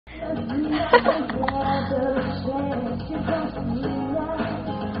Do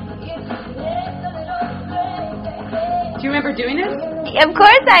you remember doing this? Of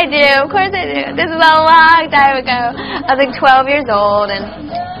course I do. Of course I do. This is a long time ago. I was like 12 years old, and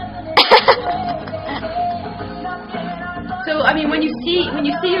so I mean, when you see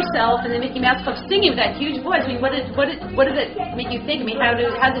yourself in the Mickey Mouse Club singing with that huge voice, I mean, what does it make you think? I mean, how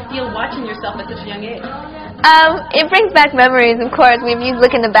does it feel watching yourself at such a young age? It brings back memories. Of course, if you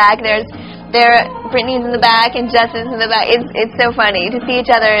look in the back, Britney's in the back and Justin's in the back. It's so funny to see each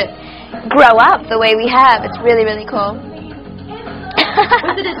other grow up the way we have. It's really, really cool.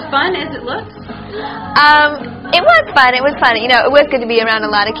 Was it as fun as it looks? It was fun. It was fun. You know, it was good to be around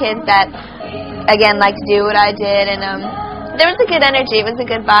a lot of kids that, again, like to do what I did, and there was a good energy. It was a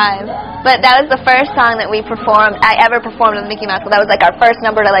good vibe. But that was the first song that I ever performed with Mickey Mouse. So that was like our first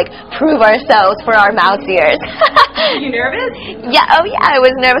number to like prove ourselves for our mouse ears. Were you nervous? Yeah. Oh yeah, I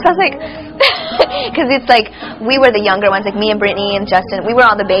was nervous. I was like, because it's like we were the younger ones, like me and Britney and Justin. We were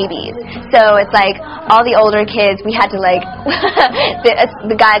all the babies. So it's like all the older kids. We had to like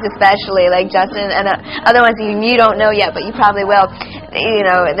the guys especially, like Justin and other ones you don't know yet, but you probably will. You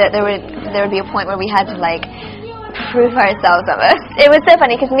know, there would be a point where we had to like prove ourselves almost. It was so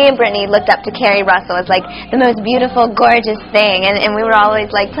funny because me and Britney looked up to Carrie Russell as like the most beautiful, gorgeous thing, and we were always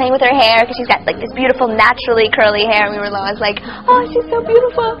like playing with her hair because she's got like this beautiful, naturally curly hair, and we were always like, oh, she's so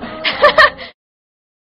beautiful.